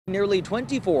Nearly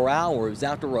 24 hours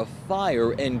after a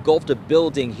fire engulfed a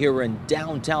building here in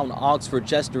downtown Oxford,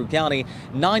 Chester County,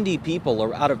 90 people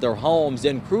are out of their homes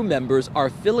and crew members are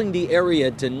filling the area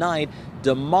tonight,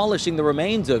 demolishing the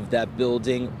remains of that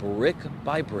building brick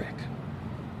by brick.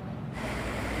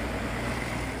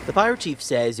 The fire chief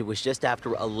says it was just after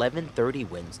 11:30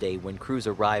 Wednesday when crews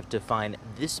arrived to find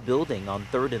this building on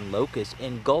 3rd and Locust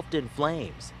engulfed in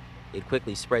flames. It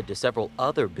quickly spread to several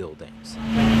other buildings.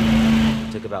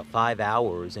 It took about 5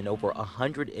 hours and over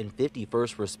 150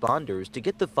 first responders to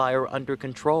get the fire under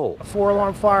control. A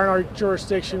 4-alarm fire in our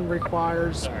jurisdiction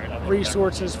requires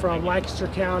resources from Lancaster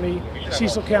County,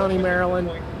 Cecil County, Maryland,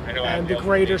 and the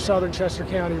greater Southern Chester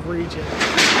County region.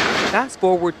 Fast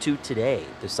forward to today,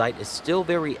 the site is still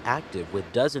very active with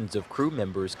dozens of crew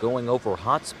members going over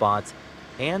hot spots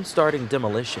and starting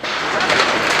demolition.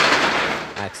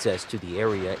 Access to the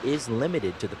area is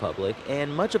limited to the public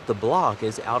and much of the block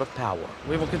is out of power.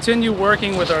 We will continue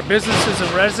working with our businesses and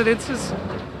residences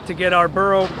to get our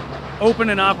borough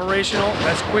open and operational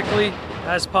as quickly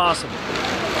as possible.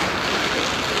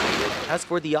 As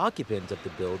for the occupants of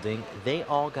the building, they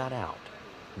all got out.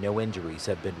 No injuries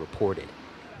have been reported.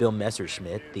 Bill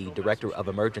Messerschmidt, the Director of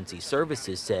Emergency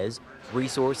Services, says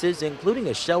resources, including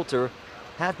a shelter,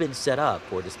 have been set up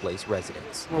for displaced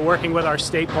residents. We're working with our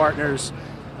state partners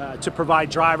to provide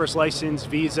driver's license,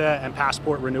 visa, and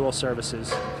passport renewal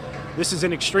services. This is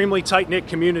an extremely tight-knit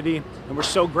community, and we're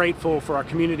so grateful for our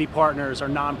community partners, our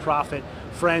nonprofit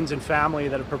friends and family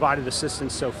that have provided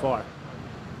assistance so far.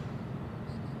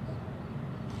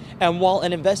 And while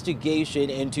an investigation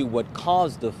into what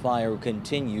caused the fire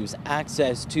continues,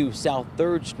 access to South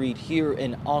 3rd Street here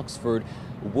in Oxford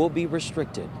will be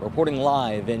restricted. Reporting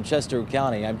live in Chester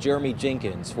County, I'm Jeremy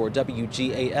Jenkins for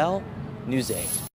WGAL News 8.